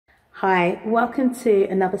Hi, welcome to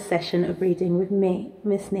another session of reading with me,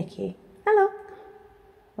 Miss Nikki. Hello.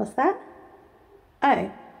 What's that?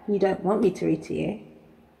 Oh, you don't want me to read to you?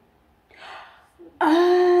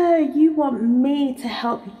 Oh, you want me to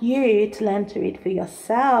help you to learn to read for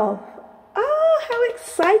yourself. Oh, how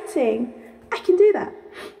exciting. I can do that.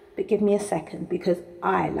 But give me a second because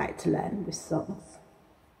I like to learn with songs.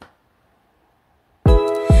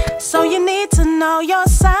 So you need to know your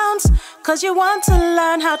sounds, cause you want to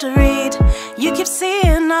learn how to read. You keep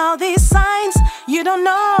seeing all these signs, you don't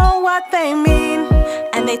know what they mean.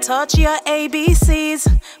 And they taught you your ABCs,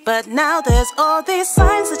 but now there's all these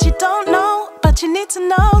signs that you don't know, but you need to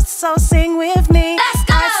know, so sing with me. Let's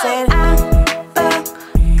go! I said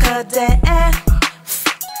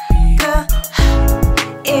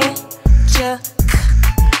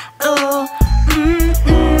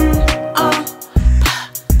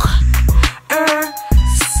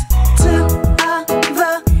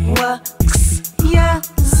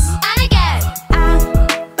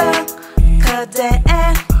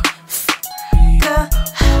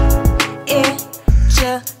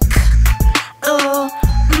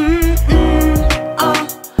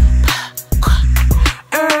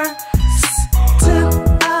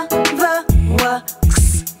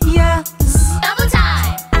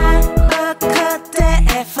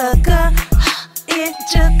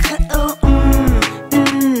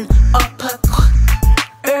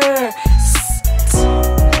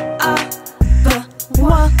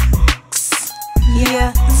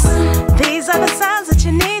these are the sounds that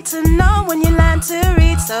you need to know when you learn to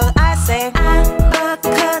read. So I say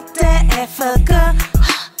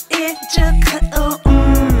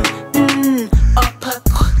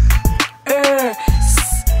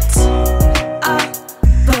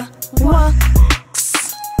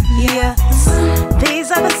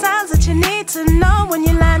these are the sounds that you need to know when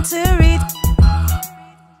you learn to read.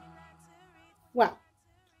 Well,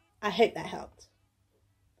 I hope that helped.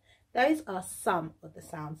 Those are some of the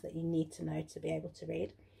sounds that you need to know to be able to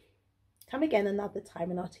read. Come again another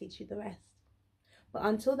time and I'll teach you the rest. But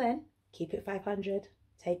until then, keep it 500.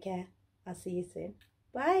 Take care. I'll see you soon.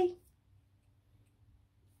 Bye.